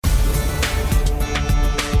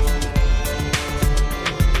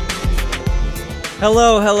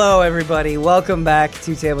Hello, everybody. Welcome back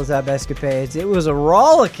to Tabletop Escapades. It was a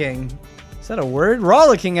rollicking, is that a word?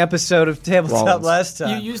 Rollicking episode of Tabletop last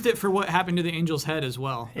time. You used it for what happened to the angel's head as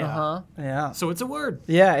well. Yeah. So it's a word.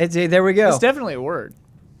 Yeah, there we go. It's definitely a word.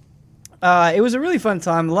 It was a really fun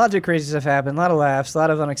time. A lot of crazy stuff happened, a lot of laughs, a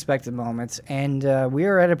lot of unexpected moments, and we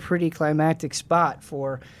are at a pretty climactic spot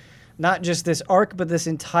for not just this arc, but this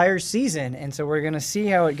entire season, and so we're going to see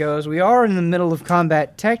how it goes. We are in the middle of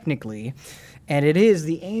combat, technically, and it is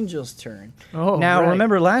the angel's turn. Oh, now, right.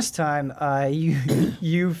 remember last time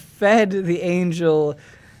you fed the angel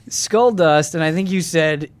skull dust, and I think you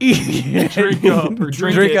said, Drink up or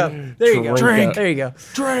drink up. There you go. Drink. There you go.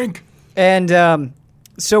 Drink. And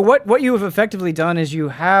so what you have effectively done is you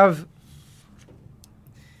have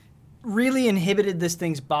really inhibited this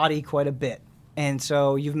thing's body quite a bit. And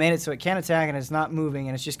so you've made it so it can't attack and it's not moving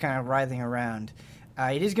and it's just kind of writhing around.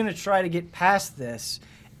 It is going to try to get past this.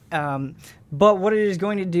 But what it is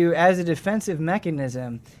going to do as a defensive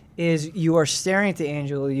mechanism is you are staring at the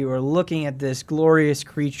angel, you are looking at this glorious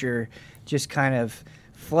creature just kind of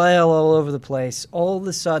flail all over the place. All of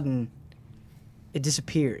a sudden, it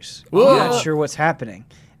disappears. Whoa. I'm not sure what's happening.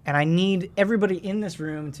 And I need everybody in this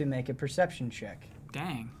room to make a perception check.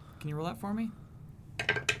 Dang. Can you roll that for me?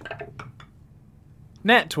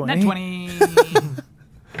 Nat 20. Net 20.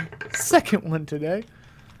 Second one today.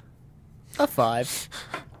 A 5.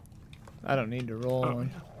 I don't need to roll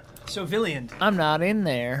one. So, Villiand. I'm not in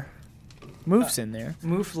there. Moof's in there.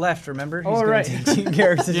 Moof left, remember? He's All right. going to take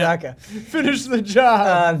care of Tajaka. Finish the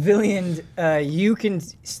job. Villiand, you can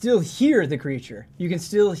still hear the creature. You can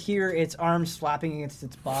still hear its arms flapping against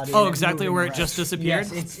its body. Oh, and it exactly moving where it around. just disappeared?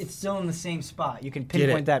 Yes, it's still in the same spot. You can it.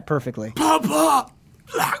 pinpoint that perfectly. Papa!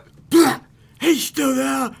 He's still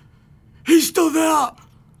there. He's still there.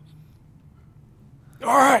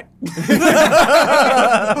 All right.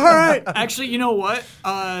 Actually, you know what?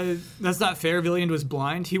 That's not fair. Villiand was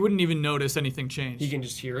blind. He wouldn't even notice anything change. You can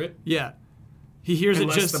just hear it. Yeah. He hears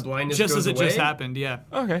Unless it just, the blindness just goes as it just away? happened. Yeah.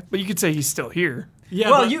 Okay, but you could say he's still here. Yeah.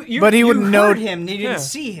 Well, but, you But he you wouldn't heard know- him, and you didn't Yeah.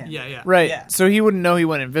 see him. Yeah. Right. Yeah. So he wouldn't know he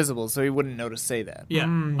went invisible, so he wouldn't know to say that. Yeah.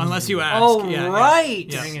 Unless you ask. Oh, yeah, right.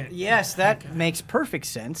 Yeah. Dang it. Yes, that makes perfect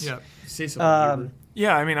sense. Yeah. Say something. Huber.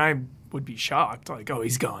 Yeah, I mean, I would be shocked. Like, oh,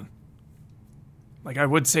 he's gone. Like, I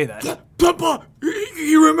would say that. Papa,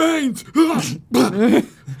 he remains. We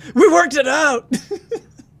worked it out.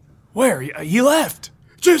 Where? He left.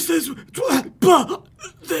 Just as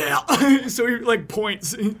there. So he like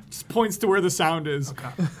points. He just points to where the sound is.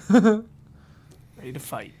 Ready to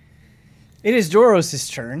fight. It is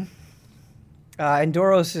Doros' turn. And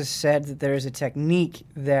Doros has said that there is a technique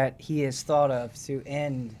that he has thought of to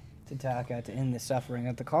end Tataka, to end the suffering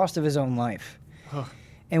at the cost of his own life.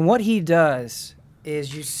 And what he does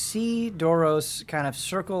is you see Doros kind of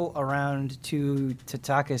circle around to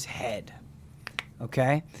Tataka's head.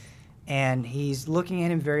 Okay? And he's looking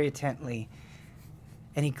at him very intently.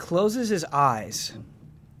 And he closes his eyes.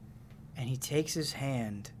 And he takes his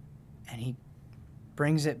hand and he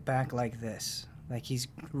brings it back like this. Like he's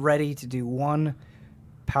ready to do one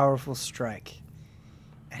powerful strike.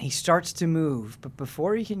 And he starts to move, but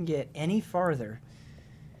before he can get any farther,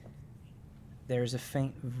 there's a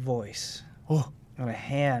faint voice and a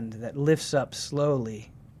hand that lifts up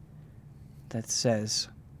slowly that says,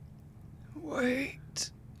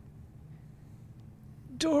 "Wait,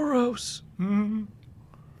 Doros,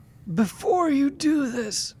 before you do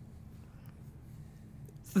this,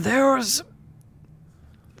 there are some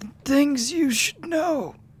things you should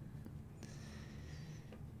know.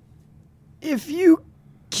 If you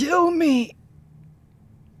kill me,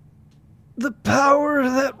 the power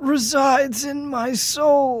that resides in my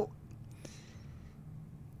soul,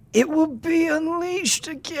 it will be unleashed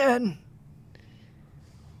again.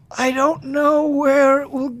 I don't know where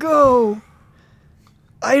it will go.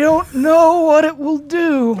 I don't know what it will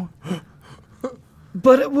do.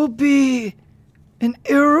 But it will be an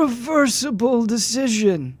irreversible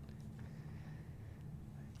decision.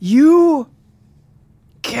 You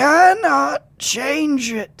cannot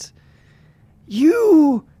change it.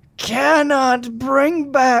 You cannot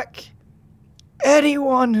bring back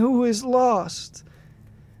anyone who is lost.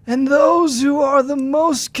 And those who are the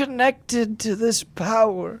most connected to this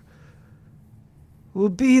power will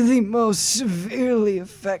be the most severely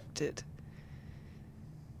affected.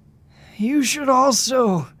 You should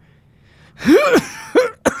also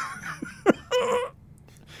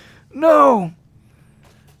know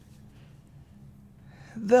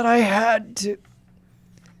that I had to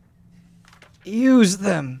use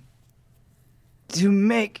them to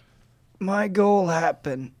make my goal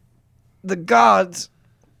happen. The gods,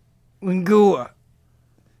 Wingua,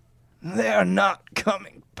 They are not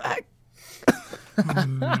coming back. Oh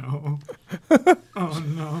no. Oh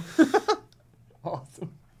no.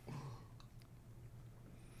 Awesome.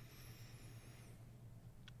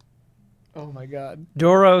 Oh my god.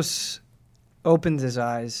 Doros opens his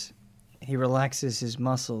eyes. He relaxes his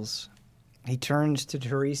muscles. He turns to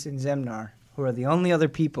Therese and Zemnar, who are the only other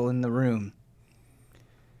people in the room.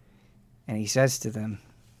 And he says to them,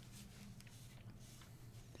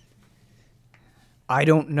 I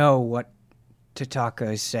don't know what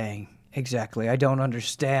Tataka is saying exactly. I don't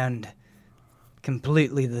understand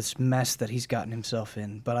completely this mess that he's gotten himself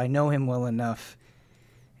in, but I know him well enough,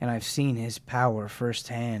 and I've seen his power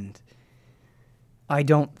firsthand. I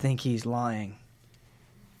don't think he's lying.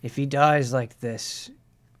 If he dies like this,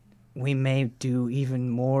 we may do even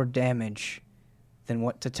more damage than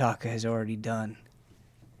what Tataka has already done.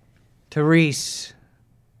 Therese,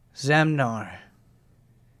 Zemnar,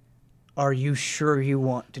 are you sure you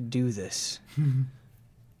want to do this?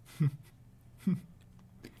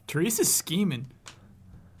 Therese is scheming.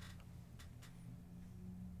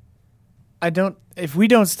 If we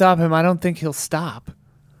don't stop him, I don't think he'll stop.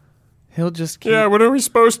 He'll just keep, Yeah, what are we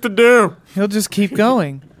supposed to do? he'll just keep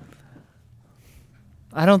going.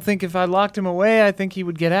 I don't think if I locked him away, I think he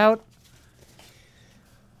would get out.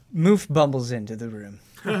 Moof bumbles into the room.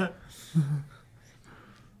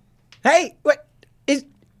 Hey, what is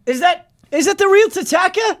that the real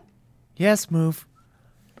Tataka? Yes, move.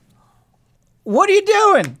 What are you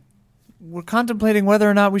doing? We're contemplating whether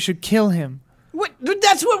or not we should kill him. What?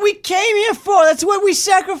 That's what we came here for. That's what we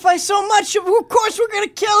sacrificed so much. Of course, we're gonna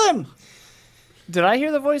kill him. Did I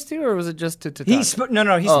hear the voice too, or was it just to Tataka? He spoke.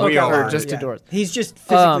 No. He spoke we out heard loud. just to Doros. He's just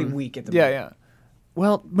physically weak at the moment. Yeah.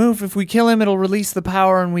 Well, move. If we kill him, it'll release the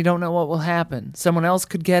power, and we don't know what will happen. Someone else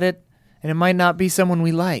could get it, and it might not be someone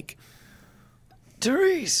we like.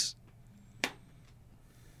 Therese,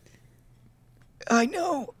 I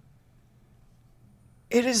know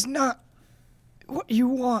it is not what you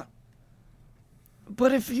want,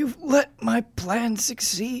 but if you let my plan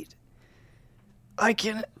succeed, I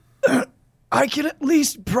can at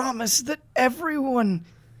least promise that everyone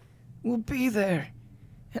will be there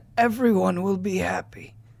and everyone will be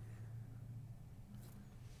happy.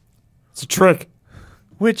 It's a trick.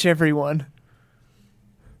 Which everyone?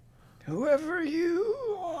 Whoever you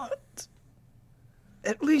want.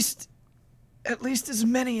 At least as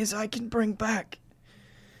many as I can bring back.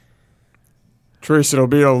 Trace, it'll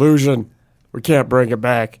be an illusion. We can't bring it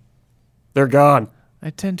back. They're gone. I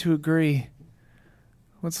tend to agree.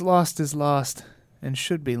 What's lost is lost, and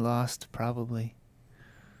should be lost, probably.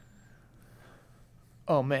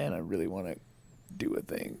 Oh man, I really want to do a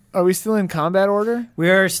thing. Are we still in combat order? We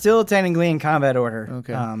are still technically in combat order.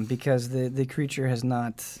 Okay. Because the creature has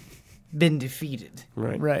not been defeated.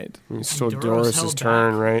 Right. Right. It's still Doros Doris' held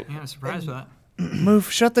turn, back. right? Yeah, surprised by that.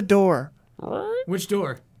 Move, shut the door. Which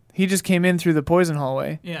door? He just came in through the poison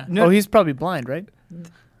hallway. Yeah. No. Oh, he's probably blind, right?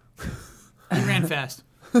 He ran fast.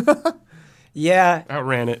 Yeah.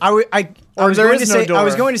 Outran it. I was there going to is no say door. I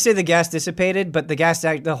was going to say the gas dissipated, but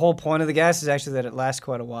the whole point of the gas is actually that it lasts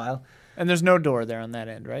quite a while. And there's no door there on that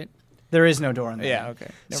end, right? There is no door on there. Yeah, okay.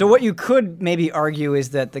 So what you could maybe argue is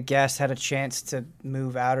that the gas had a chance to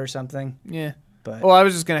move out or something. Yeah. But Well, I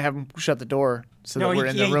was just going to have him shut the door so No, that we're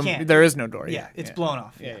in yeah, the you room. can't. There is no door. yeah, it's blown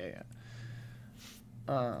off. Yeah.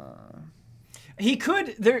 He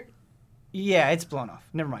could there. Yeah, it's blown off.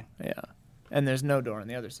 Never mind. Yeah. And there's no door on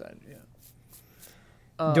the other side. Yeah.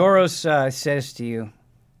 Doros says to you,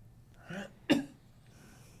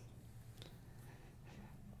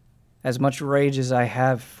 as much rage as I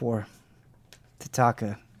have for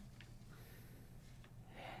Tataka,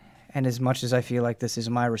 and as much as I feel like this is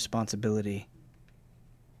my responsibility,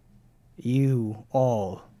 you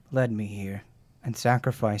all led me here and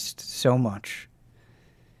sacrificed so much.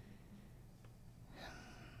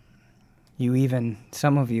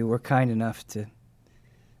 Some of you were kind enough to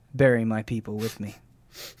bury my people with me.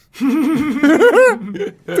 Paid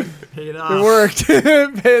off. It worked.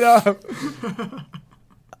 It paid off.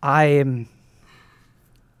 I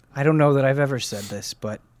don't know that I've ever said this,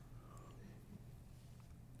 but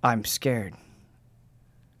I'm scared.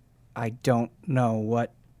 I don't know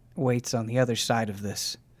what waits on the other side of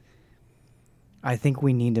this. I think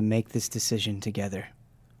we need to make this decision together.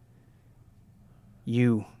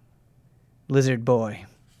 You, Lizard Boy,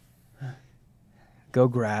 go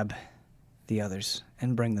grab the others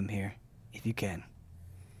and bring them here, if you can.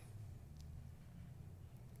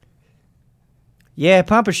 Yeah,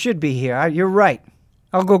 Pampa should be here. You're right.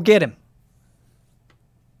 I'll go get him.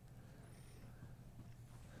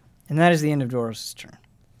 And that is the end of Doros' turn.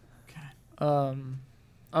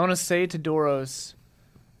 I want to say to Doros,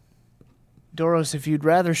 Doros, if you'd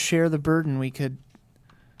rather share the burden, we could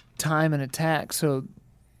time an attack so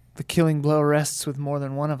the killing blow rests with more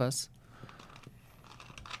than one of us.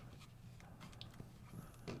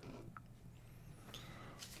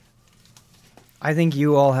 I think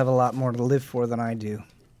you all have a lot more to live for than I do.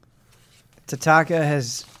 Tataka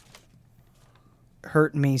has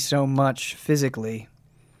hurt me so much physically.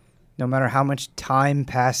 No matter how much time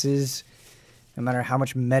passes, no matter how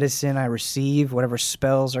much medicine I receive, whatever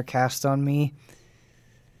spells are cast on me,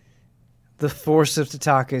 the force of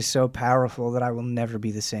Tataka is so powerful that I will never be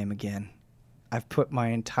the same again. I've put my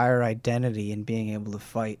entire identity in being able to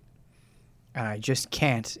fight, and I just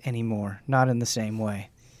can't anymore, not in the same way.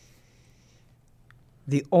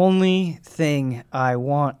 The only thing I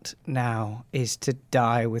want now is to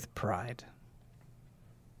die with pride.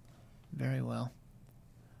 Very well.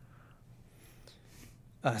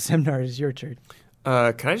 Semnar, it is your turn.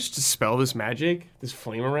 Can I just dispel this magic? This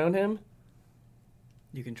flame around him?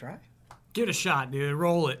 You can try. Give it a shot, dude.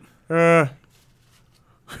 Roll it.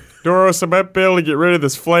 Doros, I might be able to get rid of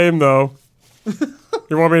this flame, though.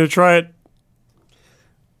 You want me to try it?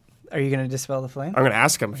 Are you going to dispel the flame? I'm going to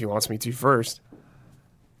ask him if he wants me to first.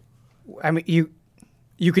 I mean,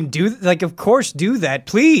 you can do, of course, do that,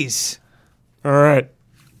 please. All right.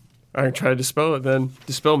 I can try to dispel it then.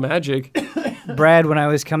 Dispel magic. Brad, when I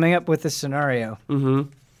was coming up with this scenario,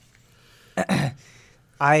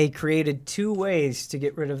 I created 2 ways to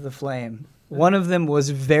get rid of the flame. One of them was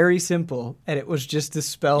very simple, and it was just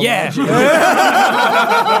dispel magic.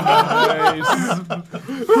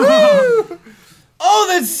 Oh,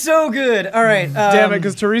 that's so good. All right. Damn it,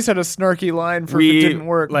 because Therese had a snarky line for if it didn't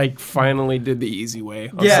work. Finally did the easy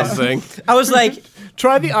way on something. I was like,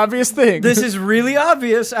 try the obvious thing. this is really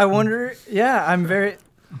obvious. I wonder, I'm very...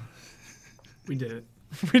 We did it.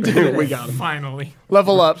 We did it. We got him. Finally.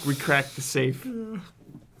 Level up. We cracked the safe.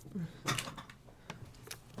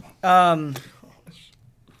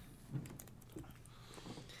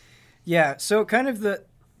 Yeah, so kind of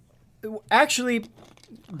actually,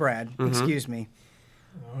 Brad, excuse me.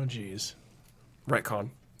 Oh, jeez. Retcon.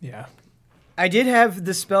 Yeah. I did have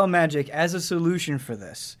the spell magic as a solution for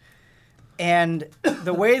this. And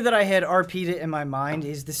the way that I had RP'd it in my mind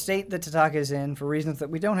is the state that Tataka is in for reasons that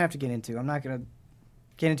we don't have to get into. I'm not going to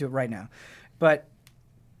get into it right now. But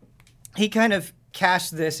he kind of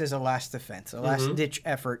cast this as a last defense, a last-ditch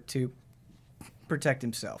effort to protect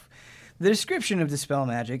himself. The description of the spell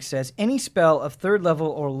magic says, any spell of 3rd level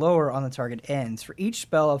or lower on the target ends. For each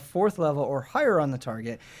spell of 4th level or higher on the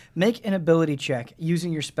target, make an ability check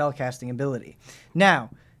using your spellcasting ability.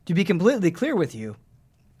 Now, to be completely clear with you,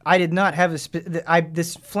 I did not have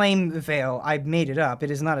this flame veil, I made it up.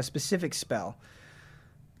 It is not a specific spell.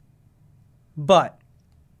 But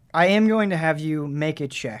I am going to have you make a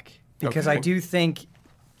check, because I do think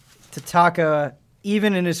Tataka,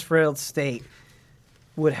 even in his frail state,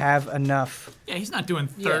 would have enough. Yeah, he's not doing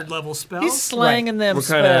 3rd level spells. He's slanging them What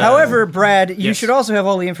spells. kinda- However, Brad, you Yes. should also have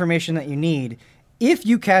all the information that you need. If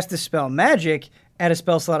you cast a spell magic at a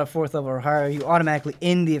spell slot of 4th level or higher, you automatically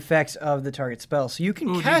end the effects of the target spell. So you can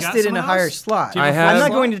Ooh, do you cast got it in a someone higher else? slot. Do you have a I'm fourth not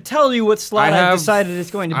slot? going to tell you what slot I've decided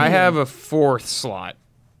it's going to be. I have in. a 4th slot.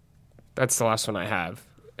 That's the last one I have.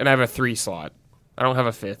 And I have a 3 slot. I don't have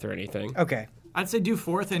a 5th or anything. Okay. I'd say do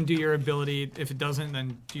 4th and do your ability. If it doesn't,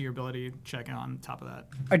 then do your ability check on top of that.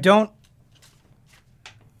 I don't.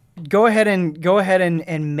 Go ahead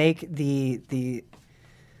and make the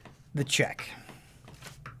check.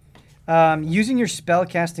 Using your spell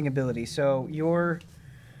casting ability. So you're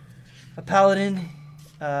a paladin.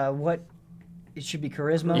 What? It should be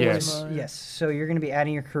charisma. Yes. Yes. So you're going to be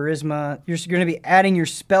adding your charisma. You're going to be adding your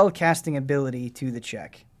spell casting ability to the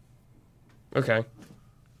check. Okay.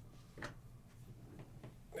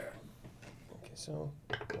 Okay, so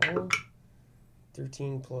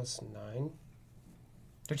 13 plus 9.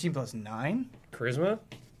 13 plus 9. Charisma,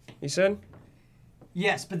 you said?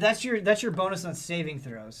 Yes, but that's your bonus on saving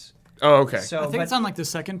throws. Oh, okay. So I think it's on like the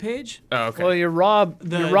 2nd page. Oh, okay. Well, your raw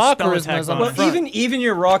The raw spell charisma attack is on the bonus. front. even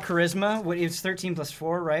your raw charisma, what it's 13 plus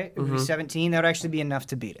 4, right? It would be 17. That would actually be enough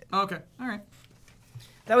to beat it. Okay, all right.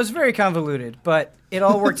 That was very convoluted, but it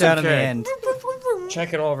all worked out in the okay. end.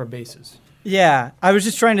 Checking all of our bases. Yeah, I was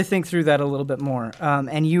just trying to think through that a little bit more.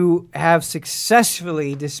 And you have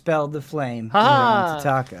successfully dispelled the flame Ha! around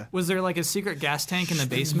Tataka. Was there like a secret gas tank in the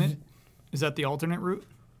basement? Is that the alternate route?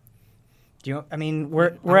 Do you? I mean,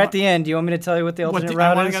 we're at the end. Do you want me to tell you what the alternate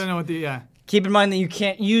I route is? gotta know what the yeah. Keep in mind that you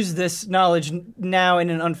can't use this knowledge now in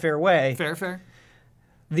an unfair way. Fair.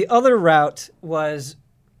 The other route was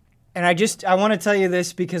And I want to tell you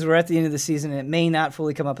this because we're at the end of the season and it may not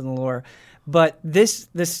fully come up in the lore, but this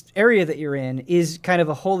area that you're in is kind of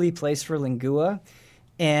a holy place for Lingua.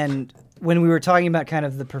 And when we were talking about kind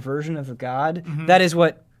of the perversion of the god, that is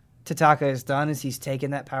what Tataka has done, is he's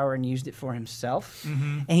taken that power and used it for himself.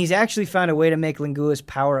 And he's actually found a way to make Lingua's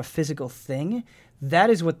power a physical thing. That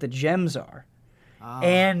is what the gems are.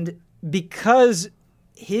 And because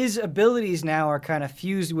his abilities now are kind of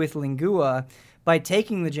fused with Lingua, by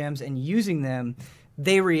taking the gems and using them,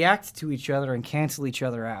 they react to each other and cancel each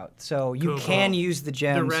other out. So you can use the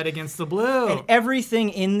gems. The red against the blue. And everything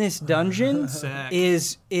in this dungeon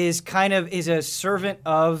is a servant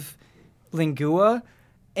of Lingua.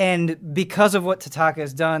 And because of what Tataka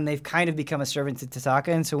has done, they've kind of become a servant to Tataka.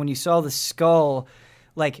 And so when you saw the skull,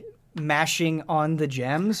 like, mashing on the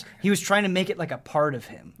gems, he was trying to make it like a part of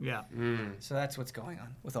him. Yeah. So that's what's going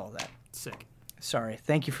on with all that. Sick. Sorry.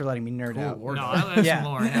 Thank you for letting me nerd out. That's Yeah.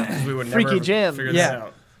 some lore. Yeah. We would Freaky never gems. figure Yeah. this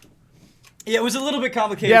out. Yeah, it was a little bit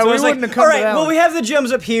complicated. Yeah, so we I was wouldn't like, have come all to right, that well, one." we have the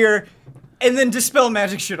gems up here, and then Dispel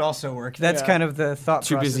Magic should also work. That's Yeah. kind of the thought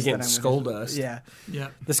Too process. busy getting that I'm skull with. dust. Yeah. Yeah.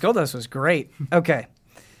 The skull dust was great. Okay.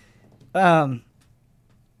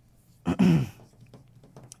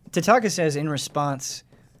 Tataka says in response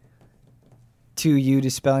to you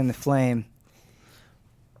dispelling the flame,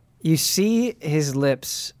 you see his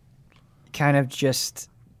lips kind of just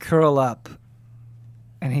curl up,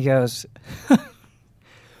 and he goes,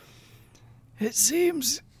 "It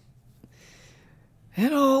seems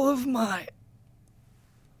in all of my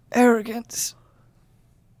arrogance,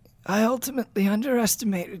 I ultimately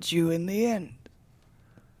underestimated you in the end.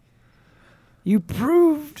 You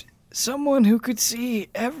proved someone who could see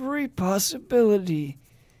every possibility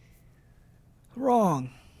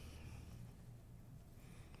wrong."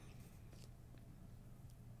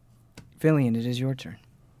 Villian, it is your turn.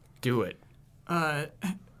 Do it.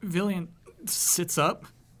 Villian sits up,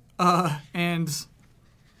 and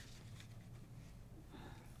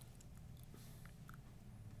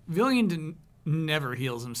Villian never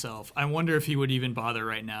heals himself. I wonder if he would even bother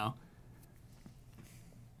right now.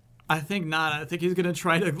 I think not. I think he's gonna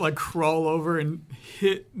try to like crawl over and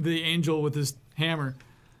hit the angel with his hammer.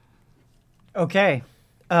 Okay.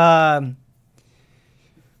 Kyle?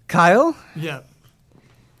 Yeah.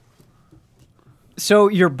 So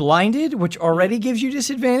you're blinded, which already gives you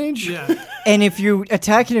disadvantage? Yeah. And if you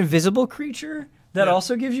attack an invisible creature, that Yeah.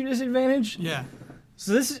 also gives you disadvantage? Yeah.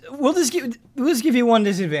 So we'll just give you one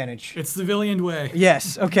disadvantage. It's the Villian way.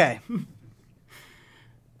 Yes, okay.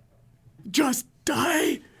 Just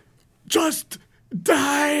die! Just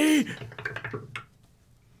die!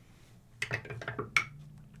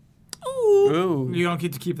 Ooh. You don't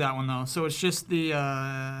get to keep that one though. So it's just the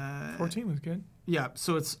 14 was good. yeah.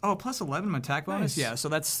 So it's plus 11 attack bonus. Nice. Yeah. So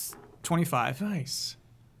that's 25. Nice.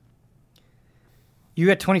 You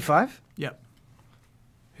got 25? Yep.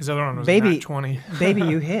 His other one was Baby. nat 20. Baby,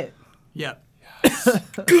 you hit. Yep.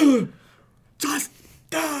 Just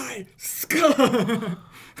die!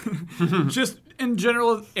 Just in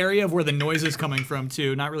general area of where the noise is coming from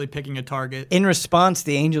too. Not really picking a target. In response,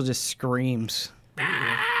 the angel just screams.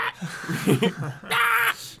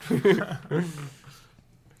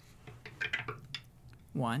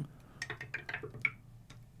 One.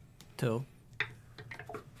 Two.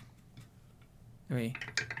 Three.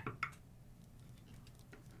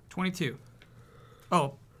 22.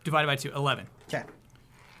 Oh, divided by 2. 11. Okay.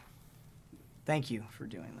 Thank you for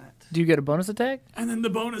doing that. Do you get a bonus attack? And then the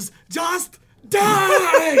bonus. Just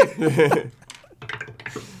die!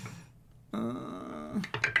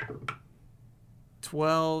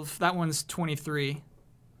 12. That one's 23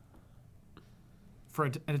 for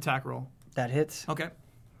an attack roll. That hits. Okay.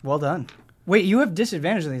 Well done. Wait, you have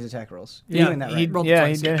disadvantage on these attack rolls. You're Yeah, doing that He, right. Rolled yeah,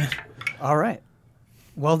 he twice. did. All right.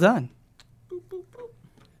 Well done.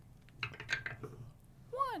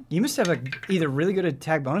 You must have either really good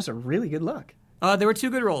attack bonus or really good luck. There were 2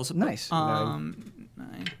 good rolls. Nice. 9.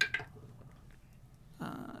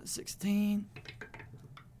 16.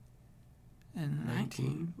 And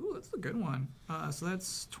 19. Ooh, that's a good one. So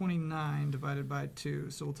that's 29 divided by 2.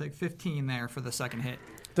 So we'll take 15 there for the second hit.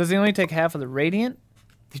 Does he only take half of the radiant?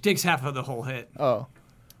 He takes half of the whole hit. Oh.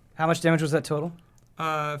 How much damage was that total?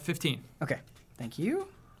 15. Okay. Thank you.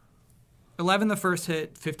 11 the first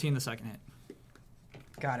hit, 15 the second hit.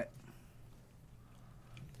 Got it.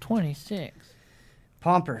 26.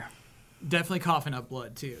 Pomper. Definitely coughing up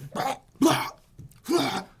blood too.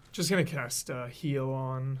 Just gonna cast heal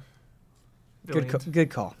on Good, Villiant. good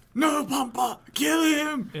call. No, Pampa! Kill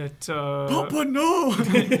him! It Pampa, no!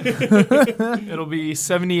 it'll be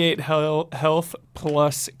 78 health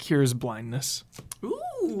plus cures blindness.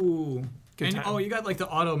 Ooh. Good And, time. you got like the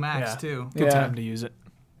auto max Yeah. too. Good Yeah. time to use it.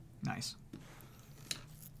 Nice.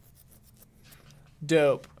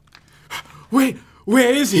 Dope. Wait,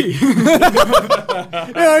 where is he?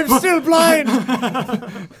 I'm still blind.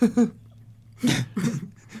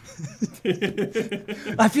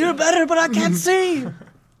 I feel better, but I can't see.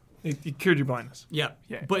 It cured your blindness. yeah.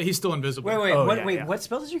 Yeah. But he's still invisible. Wait, Oh, what? yeah, wait, yeah. what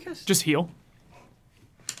spell did you cast? Just heal.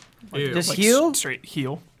 Ew. Just Like heal? Straight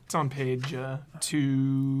heal. It's on page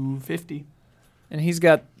 250. And he's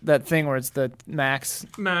got that thing where it's the max.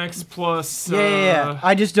 Max plus Yeah.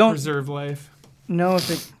 I just don't reserve life. know if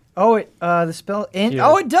it. Oh, the spell. Heal.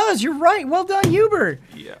 Oh, it does. You're right. Well done, Huber.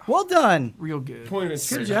 Yeah. Well done. Real good.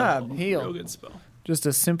 Good job. Real Heal. good spell. Just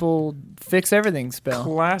a simple fix everything spell.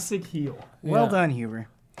 Classic heal. Well Yeah. done, Huber.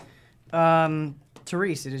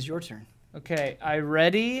 Therese, it is your turn. Okay, I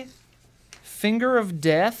ready. Finger of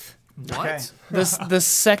Death. What? The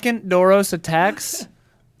second Doros attacks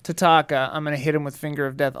Tataka, I'm gonna hit him with Finger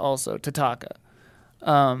of Death also. Tataka.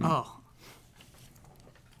 Oh.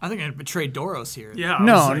 I think I betrayed Doros here. Yeah.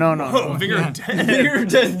 No. Whoa, finger Yeah. of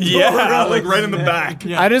death. Yeah, like right in the back.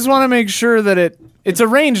 Yeah. I just want to make sure that it's a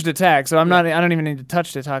ranged attack, so I don't even need to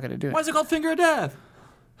touch Tataka to do Why it. is it called Finger of Death?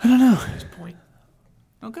 Point.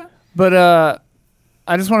 Okay. But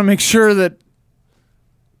I just want to make sure that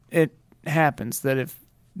it happens. That if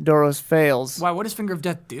Doros fails, Why? What does Finger of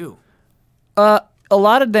Death do? a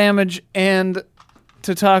lot of damage, and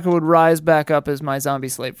Tataka would rise back up as my zombie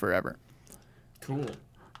slave forever. Cool.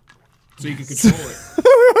 So you can control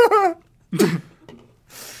it.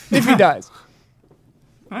 If he dies.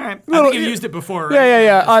 All right. Well, I think you've yeah. used it before, right?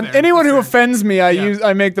 Yeah. That's On fair. anyone who That's fair. offends me, I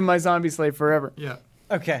Yeah. make them my zombie slave forever. Yeah.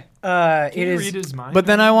 Okay. Can It you is. read his mind? But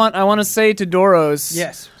then I want to say to Doros,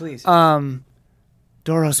 Yes, please.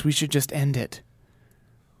 Doros, we should just end it.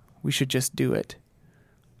 We should just do it.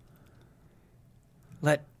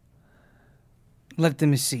 Let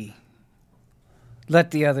them see.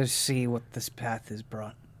 Let the others see what this path has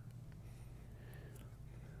brought.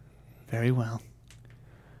 Very well.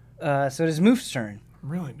 So it is Moof's turn, I'm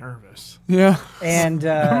really nervous. Yeah. and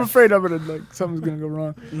I'm afraid something's gonna go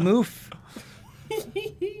wrong. Moof,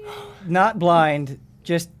 not blind,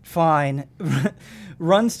 just fine,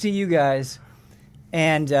 runs to you guys,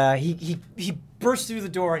 and he bursts through the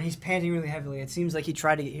door, and he's panting really heavily. It seems like he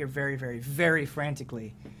tried to get here very, very, very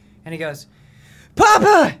frantically, and he goes,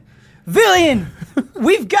 "Papa, Villian,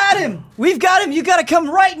 we've got him! We've got him! You got to come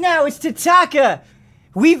right now! It's Tataka!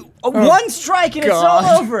 We've one strike and it's God.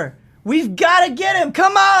 all over! We've got to get him!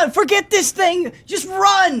 Come on! Forget this thing! Just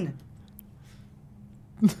run!"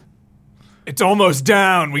 It's almost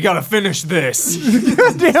down. We gotta finish this.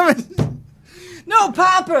 Damn it! No,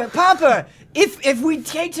 Papa! If we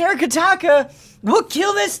take Terakataka, we'll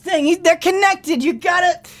kill this thing. They're connected. You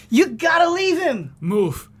gotta leave him.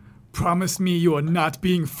 Move. Promise me you are not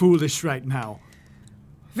being foolish right now.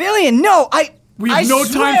 Villian, no, We I have no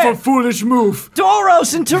swear, time for foolish move.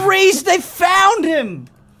 Doros and Therese, they found him.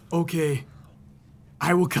 Okay.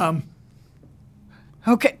 I will come.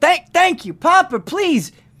 Okay, thank you, Papa.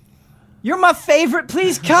 Please, you're my favorite.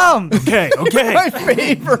 Please come. Okay. My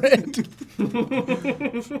favorite.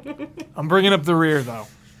 I'm bringing up the rear though,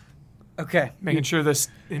 Okay. making sure this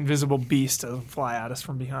invisible beast doesn't fly at us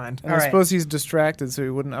from behind. I All right. suppose he's distracted, so he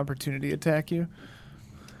wouldn't opportunity attack you.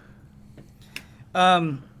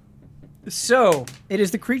 So it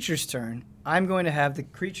is the creature's turn. I'm going to have the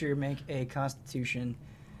creature make a Constitution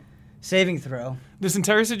saving throw. This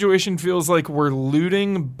entire situation feels like we're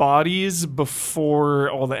looting bodies before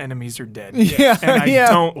all the enemies are dead. Yeah, And I yeah.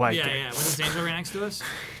 don't like Yeah, it. yeah. Was this angel right next to us?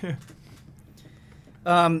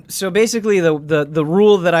 So basically, the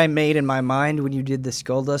rule that I made in my mind when you did the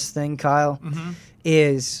skull dust thing, Kyle,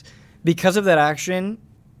 is because of that action,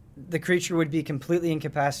 the creature would be completely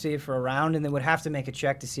incapacitated for a round, and then would have to make a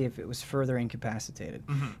check to see if it was further incapacitated.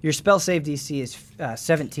 Your spell save DC is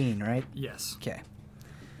 17, right? Yes. Okay,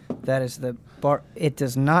 that is the bar. It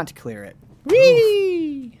does not clear it.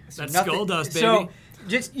 Whee! That's Nothing- skull dust, baby. So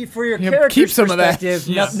just for your Yeah, character's keep some of that. perspective,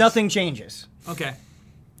 Yes. nothing changes. Okay.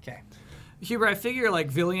 Okay. Huber, I figure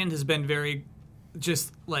like Villian has been very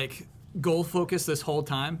just like goal focused this whole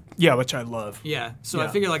time. Yeah, which I love. Yeah. So I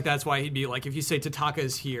Yeah. figure like that's why he'd be like if you say Tataka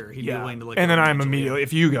is here, he'd be Yeah. willing to like And then go I'm into it. immediately,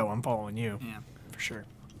 if you go, I'm following you. Yeah. For sure.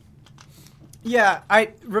 Yeah,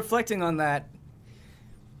 reflecting on that.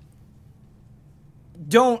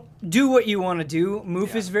 Don't do what you want to do.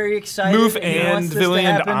 Moof is very excited. Move he and wants this to Villian,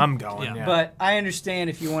 happen, I'm going. Yeah. Yeah. But I understand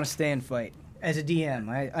if you want to stay and fight. As a DM,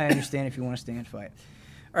 I understand if you want to stay and fight.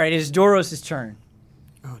 All right, it is Doros' turn.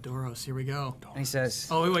 Oh, Doros, here we go. And he says,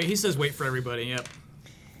 Oh, wait, he says wait for everybody. Yep.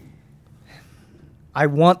 I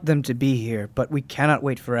want them to be here, but we cannot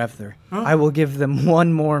wait forever. I will give them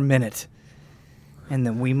 1 more minute, and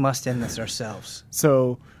then we must end this ourselves.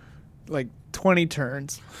 So, like 20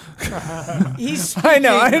 turns. He's I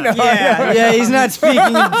know. Yeah, he's not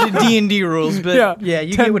speaking to D&D rules, but Yeah,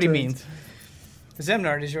 you 10 get what he turns. means.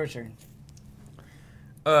 Zemnar, it is your turn.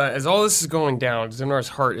 As all this is going down, Zemnar's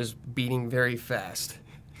heart is beating very fast.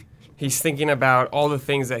 He's thinking about all the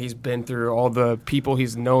things that he's been through, all the people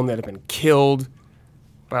he's known that have been killed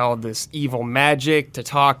by all this evil magic,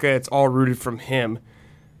 Tataka, it's all rooted from him.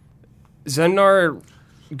 Zemnar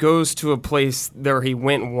goes to a place where he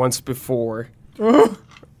went once before of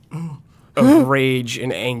rage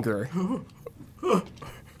and anger.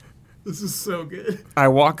 This is so good. I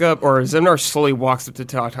walk up, or Zemnar slowly walks up to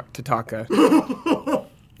Tataka.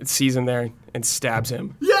 It sees him there and stabs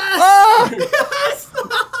him.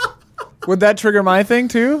 Would that trigger my thing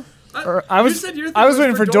too? Or I was said your thing I was was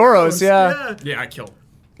waiting for for Doros. Yeah. Yeah, I kill him.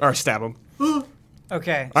 Or stab him.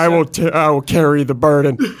 Okay. I will carry the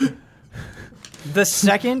burden. The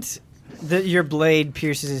second that your blade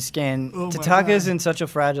pierces his skin, Tataka is in such a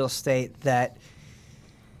fragile state that.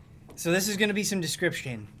 So this is going to be some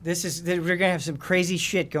description. We're going to have some crazy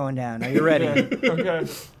shit going down. Are you ready? Okay.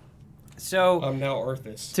 So I'm now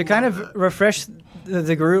Arthas. to kind of refresh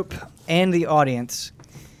the group and the audience,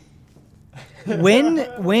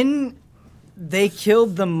 when they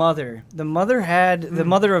killed the mother had the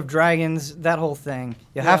mother of dragons, that whole thing.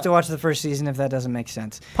 You'll have to watch the first season if that doesn't make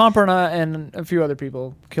sense. Pomperna and a few other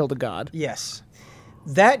people killed a god. Yes.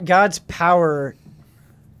 That god's power,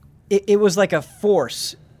 it was like a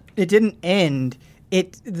force. It didn't end.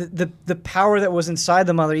 The power that was inside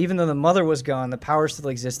the mother, even though the mother was gone, the power still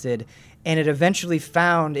existed. And it eventually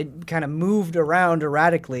it kind of moved around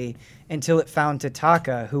erratically until it found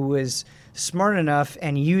Tataka, who was smart enough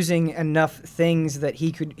and using enough things that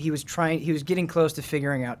he was getting close to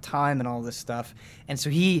figuring out time and all this stuff. And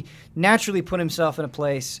so he naturally put himself in a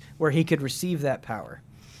place where he could receive that power.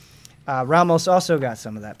 Ramos also got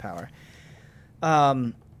some of that power.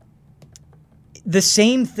 The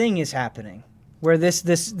same thing is happening, where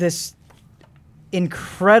this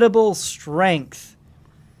incredible strength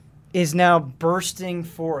is now bursting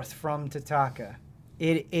forth from Tataka.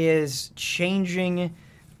 It is changing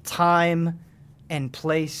time and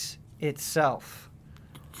place itself.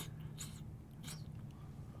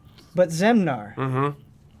 But Zemnar,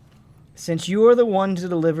 since you are the one to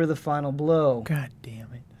deliver the final blow, God damn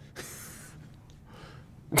it.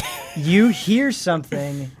 you hear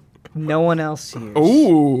something no one else hears.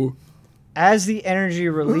 Ooh. As the energy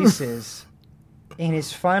releases, in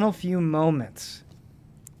his final few moments,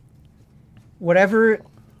 whatever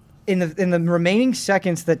in the remaining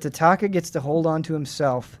seconds that Tataka gets to hold on to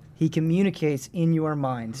himself, he communicates in your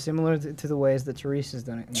mind, similar to the ways that Teresa's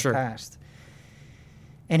done it in the past.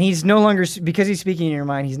 And he's no longer, because he's speaking in your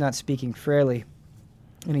mind, he's not speaking fairly.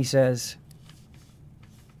 And he says,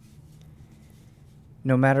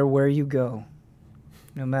 no matter where you go,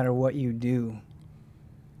 no matter what you do,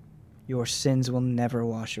 your sins will never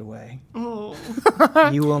wash away. Oh.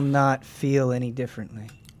 You will not feel any differently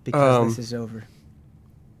because this is over.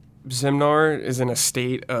 Zemnar is in a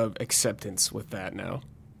state of acceptance with that now.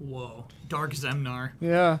 Whoa. Dark Zemnar.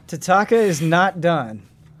 Yeah. Tataka is not done.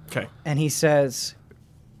 Okay. And he says,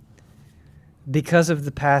 because of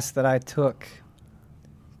the path that I took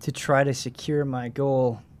to try to secure my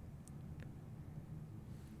goal,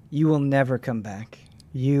 you will never come back.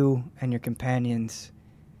 You and your companions,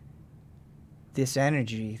 this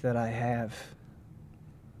energy that I have,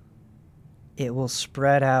 it will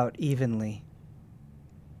spread out evenly.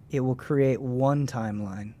 It will create one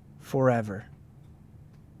timeline forever.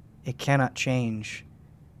 It cannot change.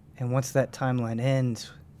 And once that timeline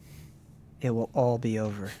ends, it will all be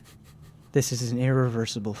over. This is an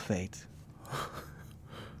irreversible fate.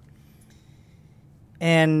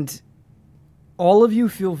 And all of you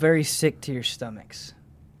feel very sick to your stomachs.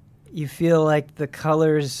 You feel like the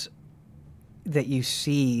colors that you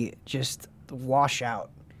see just wash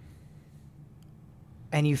out.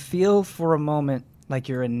 And you feel for a moment like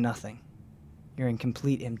you're in nothing. You're in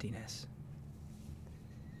complete emptiness.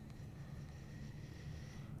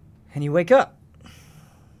 And you wake up.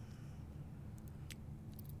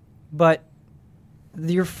 But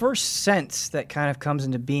your first sense that kind of comes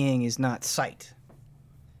into being is not sight.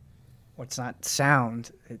 Or it's not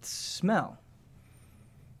sound, it's smell.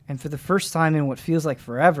 And for the first time in what feels like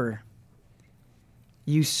forever,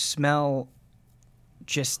 you smell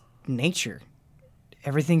just nature.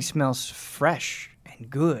 Everything smells fresh and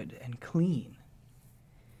good and clean.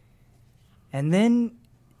 And then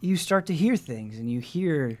you start to hear things, and you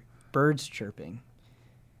hear birds chirping.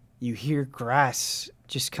 You hear grass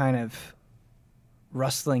just kind of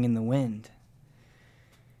rustling in the wind.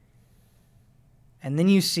 And then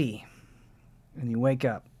you see, and you wake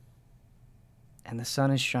up, and the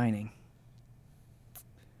sun is shining.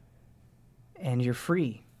 And you're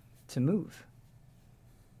free to move.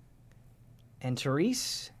 And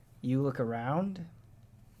Therese, you look around,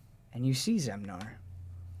 and you see Zemnar.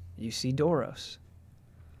 You see Doros.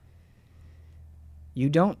 You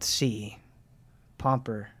don't see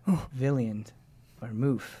Pomper, Villiand, or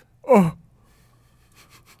Moof.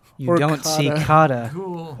 You Or don't see Kata. Kata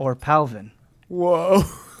Cool. or Palvin. Whoa.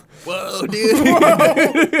 Whoa,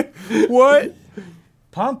 dude. What?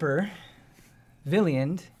 Pomper,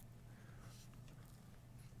 Villiand,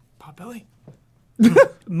 Potbelly.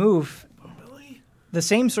 Moof. The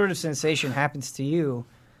same sort of sensation happens to you,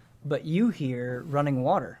 but you hear running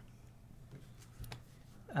water.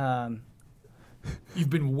 You've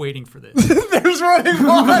been waiting for this. There's running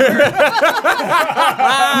water.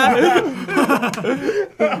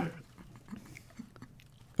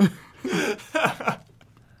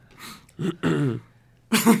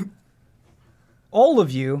 All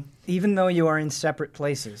of you, even though you are in separate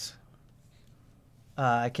places,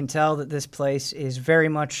 I can tell that this place is very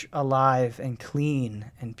much alive and clean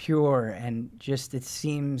and pure and just, it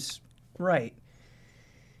seems right.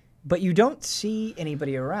 But you don't see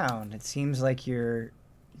anybody around. It seems like you're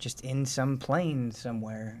just in some plain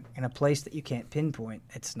somewhere, in a place that you can't pinpoint.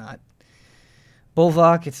 It's not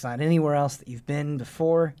Bulvark, it's not anywhere else that you've been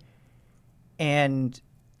before. And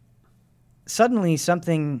suddenly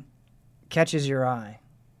something catches your eye.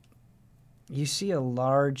 You see a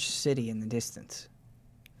large city in the distance.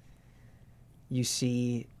 You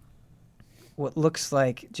see what looks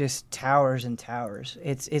like just towers and towers.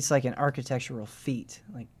 It's like an architectural feat.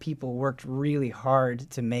 Like, people worked really hard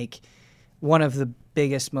to make one of the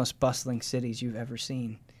biggest, most bustling cities you've ever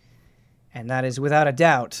seen. And that is, without a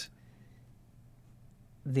doubt,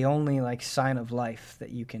 the only like sign of life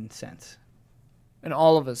that you can sense. And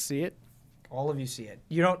all of us see it. All of you see it.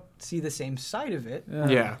 You don't see the same side of it,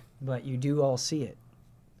 Yeah. but you do all see it.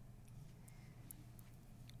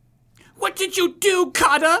 What did you do,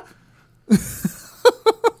 Kata?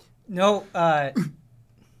 No,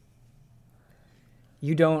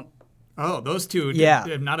 you don't. Oh, those two Yeah.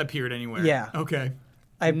 have not appeared anywhere. Yeah. Okay.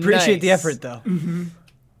 I appreciate the Nice. effort, though.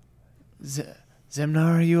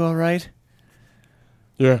 Zemnar, are you all right?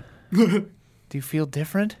 Yeah. Do you feel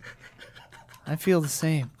different? I feel the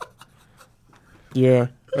same. Yeah.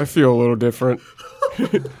 I feel a little different.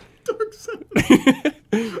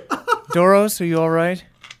 Doros, are you all right?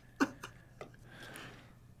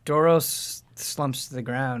 Doros slumps to the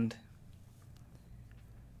ground.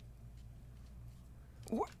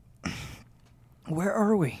 Where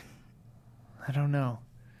are we? I don't know.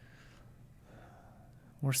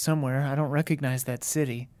 We're somewhere. I don't recognize that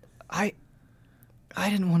city. I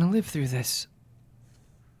didn't want to live through this.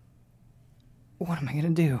 What am I going to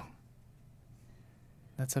do?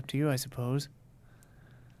 That's up to you, I suppose.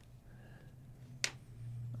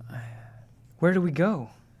 Where do we go?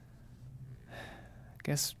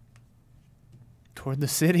 Guess toward the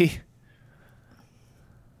city.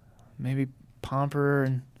 Maybe Pomper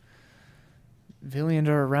and Villiand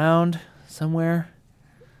are around somewhere.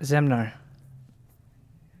 Zemnar.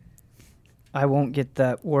 I won't get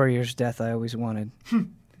that warrior's death I always wanted.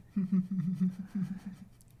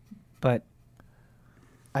 But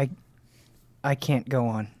I can't go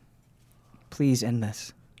on. Please end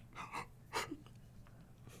this.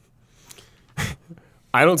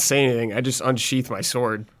 I don't say anything. I just unsheath my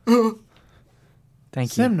sword. Thank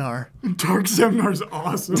you. Zemnar. Dark Zemnar's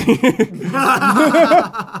awesome.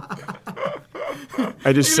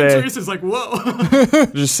 I just Even say, Teresa's like,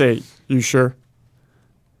 whoa. you sure?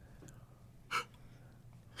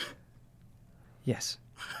 Yes.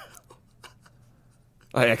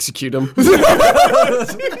 I execute him.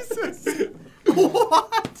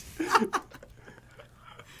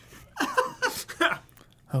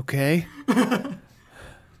 Okay.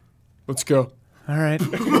 Let's go. All right.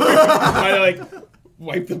 I like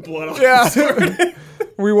wipe the blood off. Yeah.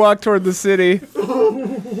 We walk toward the city.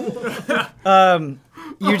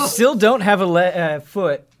 You still don't have a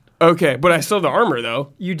foot. Okay, but I still have the armor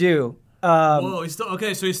though. You do. Whoa, he's still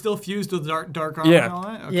okay. So he's still fused with dark armor Yeah. and all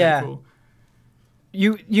that. Okay, Yeah. cool.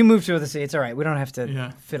 You moved to the city. It's all right. We don't have to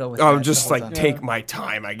Yeah. fiddle with I'll that just the whole like time. take my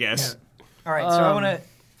time, I guess. All right, so I want to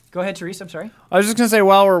go ahead, Therese. I'm sorry. I was just going to say,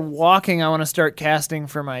 while we're walking, I want to start casting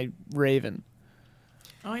for my raven.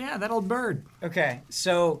 Oh yeah, that old bird. Okay,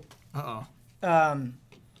 so Uh oh.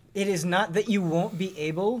 it is not that you won't be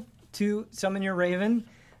able to summon your raven,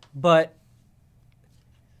 but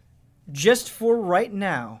just for right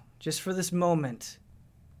now, just for this moment,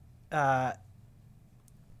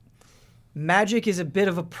 magic is a bit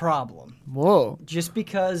of a problem. Whoa. Just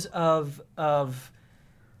because of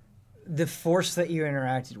the force that you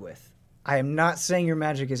interacted with. I am not saying your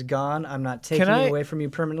magic is gone. I'm not taking it away from you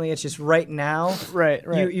permanently. It's just right now. Right.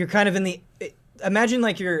 You're kind of in the... Imagine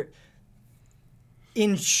like you're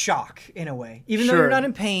in shock in a way. Even though you're not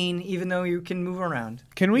in pain, even though you can move around.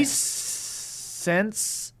 Can we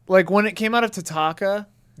sense... Like, when it came out of Tataka,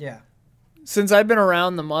 Yeah. since I've been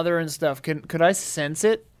around the mother and stuff, could I sense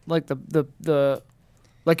it? Like, the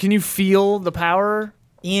like, can you feel the power?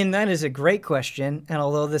 Ian, that is a great question, and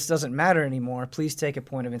although this doesn't matter anymore, please take a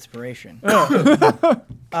point of inspiration.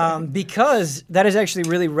 Because that is actually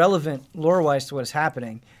really relevant lore-wise to what is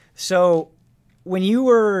happening. So, when you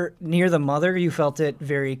were near the mother, you felt it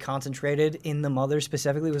very concentrated in the mother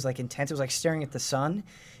specifically. It was like intense. It was like staring at the sun.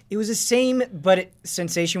 It was the same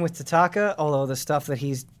sensation with Tataka, although the stuff that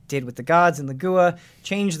he's did with the gods and the Gua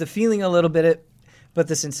changed the feeling a little bit, but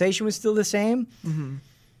the sensation was still the same. Mm-hmm.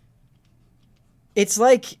 It's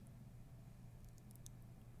like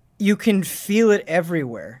you can feel it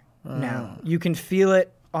everywhere now. You can feel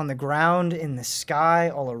it on the ground, in the sky,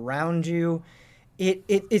 all around you.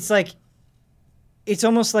 It's like it's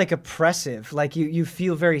almost like oppressive. Like you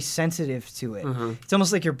feel very sensitive to it. Mm-hmm. It's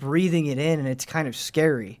almost like you're breathing it in, and it's kind of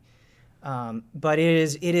scary. But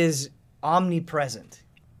it is omnipresent.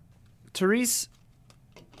 Therese,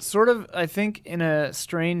 sort of, I think, in a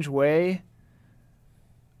strange way,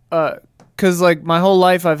 because like my whole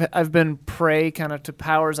life I've been prey kind of to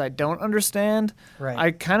powers I don't understand. Right.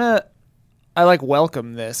 I like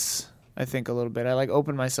welcome this. I think a little bit. I like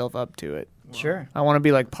open myself up to it. Sure. I want to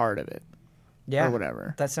be like part of it. Yeah. Or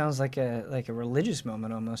whatever. That sounds like a religious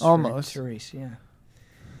moment almost. Almost. For Therese, yeah.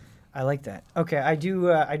 I like that. Okay, I do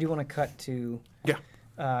want to cut to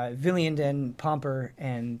Villiand and Pomper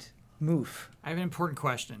and Moof. I have an important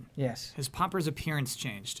question. Yes. Has Pomper's appearance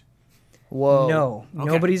changed? Whoa. No, Okay.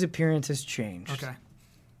 nobody's appearance has changed. Okay.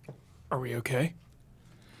 Are we okay?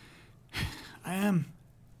 I am.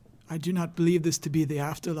 I do not believe this to be the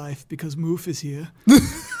afterlife because Moof is here.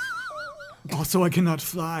 Also, I cannot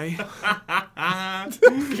fly.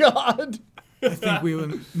 God. I think we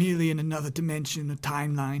were merely in another dimension, a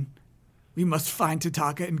timeline. We must find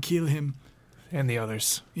Tataka and kill him. And the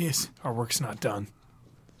others. Yes. Our work's not done.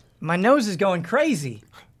 My nose is going crazy.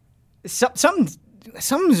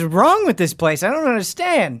 Something's wrong with this place. I don't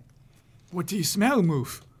understand. What do you smell,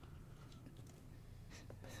 Moof?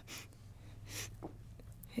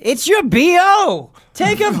 It's your B.O.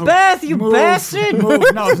 Take a bath, you Moof, bastard.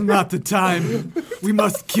 Moof, now's not the time. We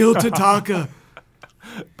must kill Tataka.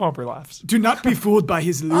 Pomper laughs. Do not be fooled by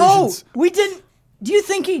his Oh, illusions. we didn't... Do you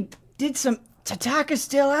think he did some... Tataka's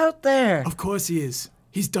still out there. Of course he is.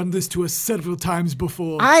 He's done this to us several times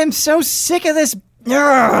before. I am so sick of this...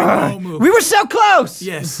 know, Moof. We were so close.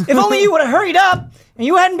 Yes. If only you would have hurried up and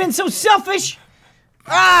you hadn't been so selfish.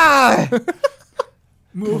 Ah!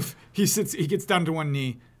 Moof, he gets down to one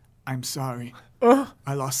knee. I'm sorry.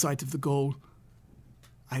 I lost sight of the goal.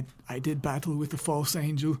 I did battle with the false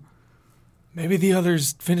angel. Maybe the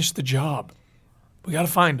others finished the job. We gotta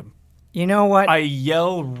find them. You know what? I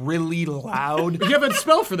yell really loud. You have a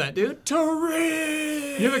spell for that, dude.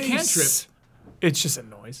 Therese! You have a cantrip. It's just a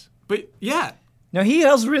noise. But yeah. No, he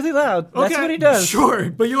yells really loud. That's Okay, what he does.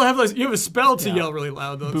 Sure, but you have a spell to yell really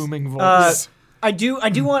loud though. Booming voice. I do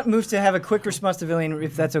want Moof to have a quick response to Villian,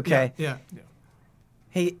 if that's okay. Yeah.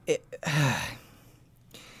 Hey,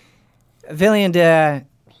 Villian,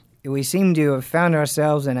 we seem to have found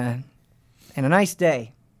ourselves in a nice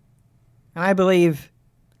day, and I believe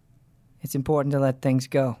it's important to let things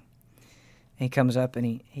go. And he comes up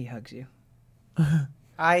and he hugs you.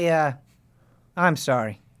 I'm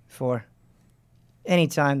sorry for any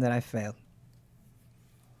time that I failed.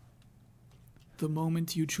 The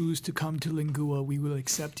moment you choose to come to Lingua, we will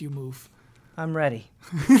accept you, Moof. I'm ready.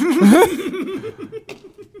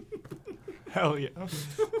 Hell yeah.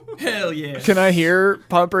 Hell yeah. Can I hear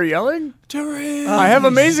Pomper yelling? Therese! I have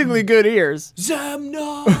amazingly good ears.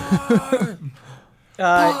 Zemnar!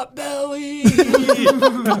 Potbelly!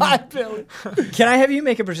 Potbelly. Can I have you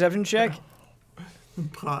make a perception check?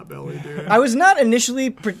 Potbelly, dude. I was not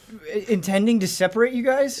initially intending to separate you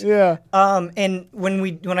guys. Yeah. And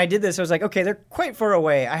when I did this, I was like, okay, they're quite far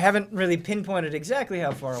away. I haven't really pinpointed exactly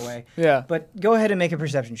how far away. Yeah. But go ahead and make a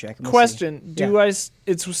perception check. And we'll Question: see.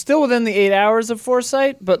 It's still within the 8 hours of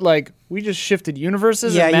foresight, but like we just shifted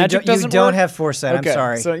universes Yeah, and magic you doesn't don't work? have foresight. Okay, I'm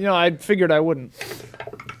sorry. So I figured I wouldn't.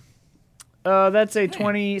 That's a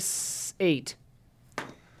 28.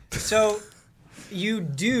 So you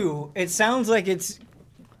do. It sounds like it's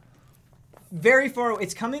very far.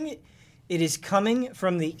 It's coming. It is coming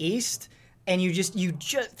from the east, and you just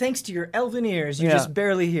thanks to your elven ears, you just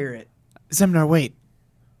barely hear it. Zemnar, wait.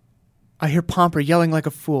 I hear Pomper yelling like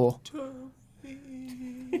a fool.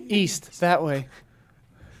 East, that way.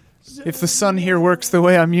 If the sun here works the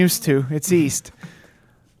way I'm used to, it's east.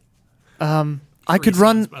 I could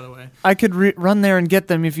run. By the way. I could run there and get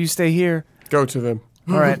them if you stay here. Go to them.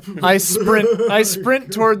 All right. I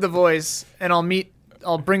sprint toward the voice, and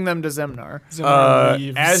I'll bring them to Zemnar. Zemnar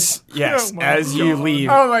leaves. As you leave,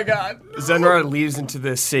 Oh my god. Zemnar leaves into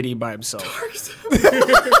the city by himself.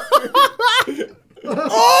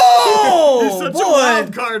 Oh, Such a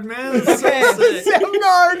wild card, man. Okay.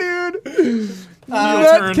 Zemnar, dude. Heel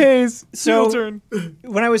that turn. case. So Heel turn.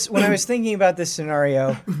 when I was thinking about this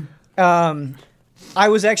scenario, I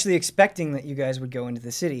was actually expecting that you guys would go into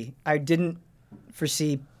the city. I didn't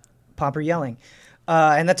foresee Pomper yelling,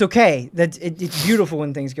 and that's okay. It's beautiful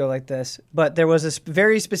when things go like this. But there was a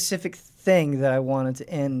very specific thing that I wanted to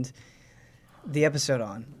end the episode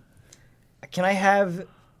on. Can I have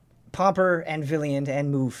Pomper and Villiand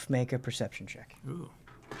and Moof make a perception check? Ooh.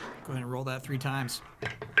 Go ahead and roll that 3 times.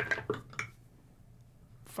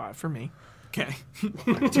 5 for me. Okay.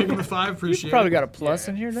 Taking the 5, appreciate Probably it. got a plus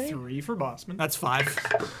in here, Nate. 3 for Bossman. That's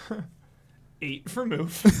 5. 8 for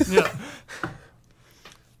Move. Yeah.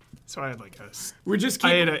 So I had like We just keep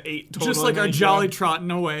I had an 8 total. just like in our each jolly one. trotting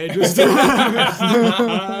away. Just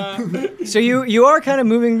So you are kind of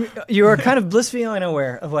moving. You are kind of blissfully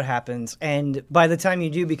unaware of what happens, and by the time you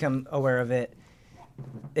do become aware of it,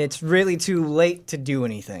 it's really too late to do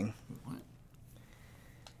anything.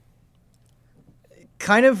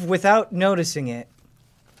 Kind of without noticing it,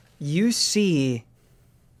 you see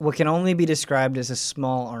what can only be described as a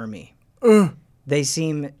small army. They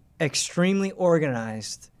seem extremely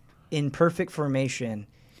organized, in perfect formation,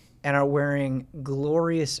 and are wearing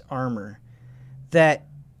glorious armor that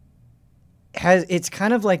has, it's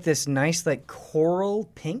kind of like this nice like coral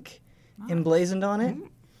pink emblazoned on it.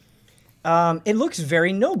 It looks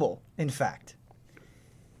very noble, in fact.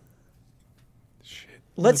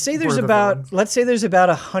 Let's say there's We're the about villains.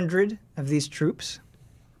 100 of these troops.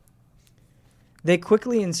 They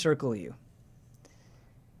quickly encircle you.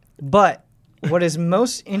 But what is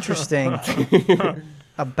most interesting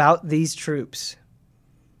about these troops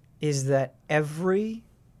is that every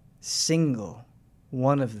single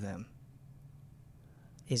one of them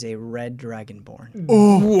is a red dragonborn.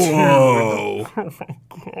 Whoa!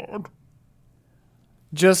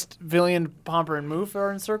 Just Villiand, Pomper, and Moof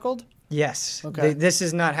are encircled? Yes. Okay. This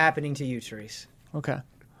is not happening to you, Therese. Okay.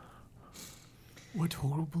 What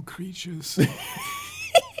horrible creatures.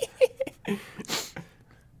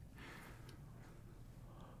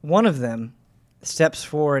 One of them steps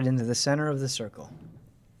forward into the center of the circle.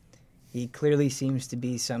 He clearly seems to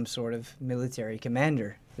be some sort of military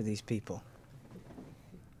commander for these people.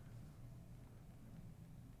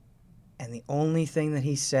 And the only thing that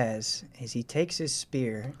he says is he takes his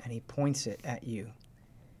spear and he points it at you.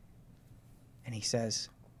 And he says,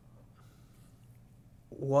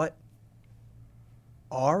 "What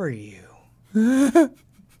are you?" To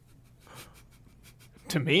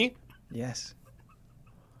me, Yes.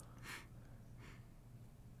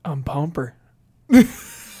 I'm Pomper.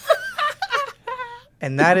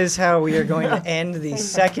 And that is how we are going to end the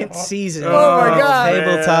second season Oh my of God.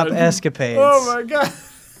 Tabletop Man. Escapades. Oh my god.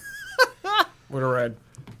 What a ride.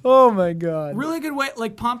 Oh my god. really good way.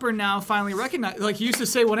 Like Pomper now finally recognized. Like he used to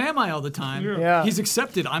say, "What am I?" all the time. Yeah. He's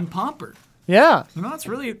accepted. I'm Pomper. Yeah. You know, that's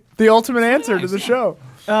really The ultimate answer to nice, the yeah. show.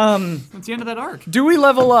 that's the end of that arc. Do we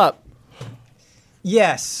level up?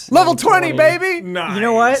 Yes. Level 20, baby! Nice. You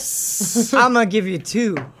know what? I'm going to give you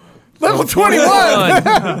 2. Level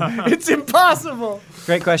 21! It's impossible!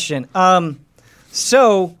 Great question.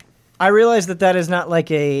 So I realize that is not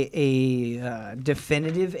like a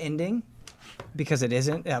definitive ending, because it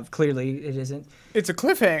isn't. Clearly, it isn't. It's a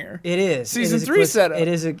cliffhanger. It is. Season It is a 3 setup. It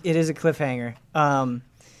is a cliffhanger.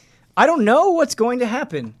 I don't know what's going to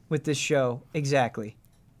happen with this show exactly.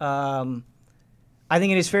 I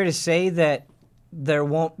think it is fair to say that there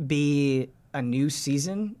won't be a new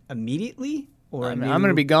season immediately. I'm going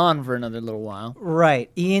to be gone for another little while.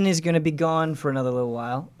 Right. Ian is going to be gone for another little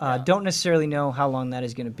while. Don't necessarily know how long that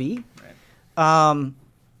is going to be. I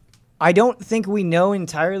don't think we know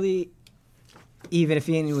entirely, even if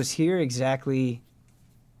Ian was here, exactly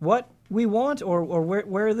what we want or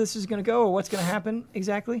where this is going to go or what's going to happen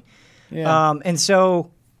exactly. Yeah. And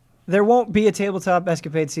so there won't be a Tabletop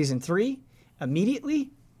Escapade Season 3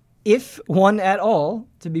 immediately, if one at all,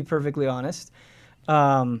 to be perfectly honest.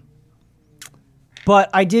 But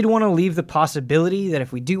I did want to leave the possibility that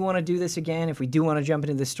if we do want to do this again, if we do want to jump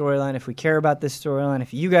into this storyline, if we care about this storyline,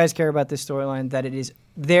 if you guys care about this storyline, that it is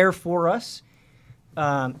there for us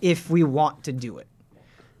if we want to do it.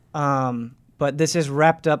 But this has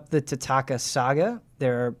wrapped up the Tataka saga.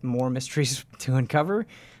 There are more mysteries to uncover.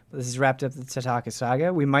 But this has wrapped up the Tataka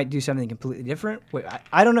saga. We might do something completely different.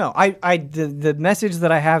 I don't know. The message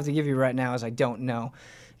that I have to give you right now is I don't know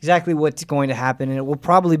exactly what's going to happen, and it will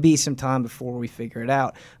probably be some time before we figure it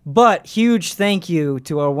out. But huge thank you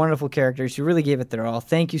to our wonderful characters who really gave it their all.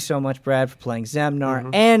 Thank you so much, Brad, for playing Zemnar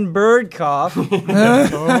and Birdcough.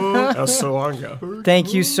 That was so long ago.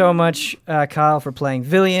 Thank you so much, Kyle, for playing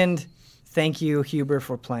Villiand. Thank you, Huber,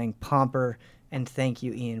 for playing Pomper. And thank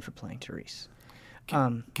you, Ian, for playing Therese.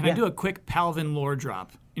 Can I do a quick Palvin lore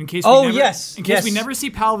drop? In case yes. In case we never see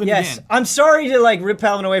Palvin again. I'm sorry to rip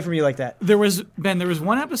Palvin away from you like that. There was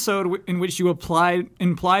one episode in which you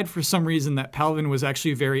implied for some reason that Palvin was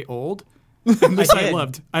actually very old. And this I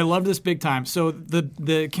loved. I loved this big time. So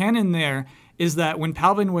the canon there is that when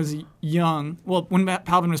Palvin was young, when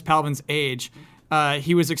Palvin was Palvin's age,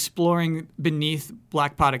 he was exploring beneath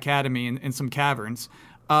Blackpot Academy in some caverns.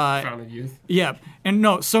 Found a youth. Yeah.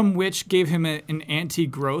 And some witch gave him an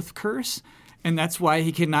anti-growth curse. And that's why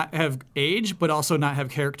he cannot have age, but also not have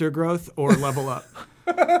character growth or level up.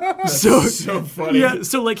 So funny. Yeah,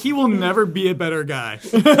 so he will never be a better guy.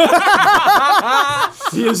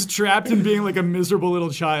 He is trapped in being a miserable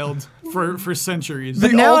little child for centuries.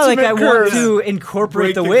 But now I want to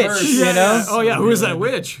incorporate the witch, curse. you know? Oh yeah, who is that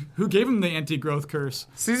witch? Who gave him the anti-growth curse?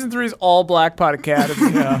 Season 3 is all Blackpot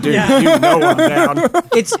Academy. Dude, you know I'm down.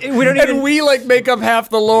 We don't even And we make up half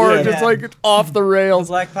the lore, Yeah. just off the rails.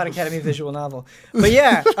 Blackpot Academy visual novel. But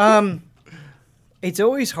yeah, it's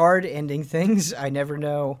always hard ending things. I never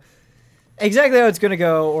know exactly how it's going to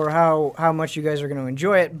go or how much you guys are going to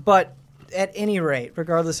enjoy it. But at any rate,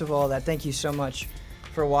 regardless of all that, thank you so much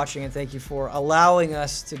for watching, and thank you for allowing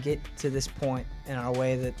us to get to this point in our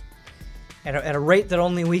way that at a rate that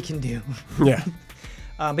only we can do. Yeah.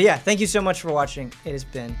 But yeah, thank you so much for watching. It has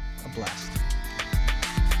been a blast.